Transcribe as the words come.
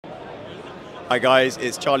Hi guys,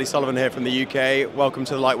 it's Charlie Sullivan here from the UK. Welcome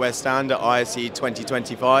to the Lightware stand at ISE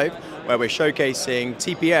 2025, where we're showcasing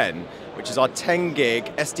TPN, which is our 10 gig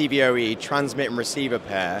SDVoE transmit and receiver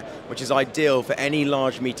pair, which is ideal for any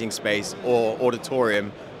large meeting space or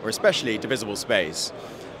auditorium, or especially divisible space.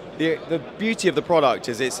 The beauty of the product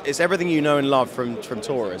is it's everything you know and love from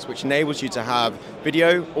Taurus, which enables you to have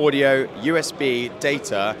video, audio, USB,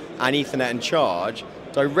 data, and Ethernet and charge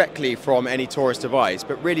directly from any Taurus device.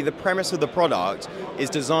 But really the premise of the product is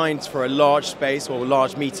designed for a large space or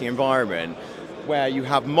large meeting environment where you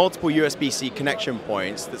have multiple USB-C connection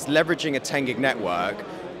points that's leveraging a 10 gig network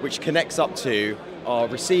which connects up to our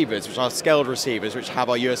receivers, which are scaled receivers, which have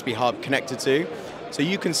our USB hub connected to. So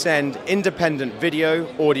you can send independent video,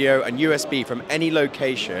 audio, and USB from any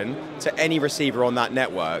location to any receiver on that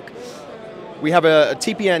network. We have a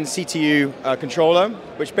TPN CTU controller,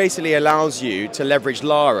 which basically allows you to leverage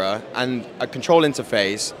LARA and a control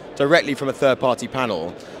interface directly from a third-party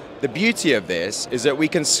panel. The beauty of this is that we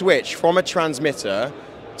can switch from a transmitter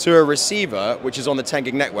to a receiver, which is on the 10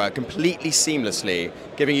 gig network, completely seamlessly,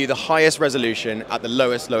 giving you the highest resolution at the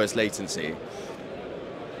lowest latency.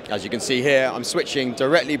 As you can see here, I'm switching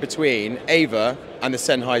directly between Ava and the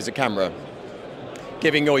Sennheiser camera,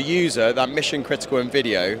 giving your user that mission critical in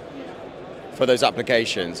video for those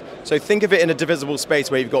applications. So think of it in a divisible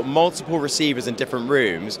space where you've got multiple receivers in different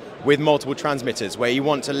rooms with multiple transmitters, where you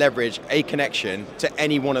want to leverage a connection to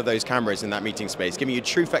any one of those cameras in that meeting space, giving you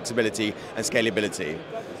true flexibility and scalability.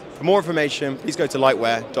 For more information, please go to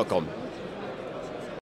lightware.com.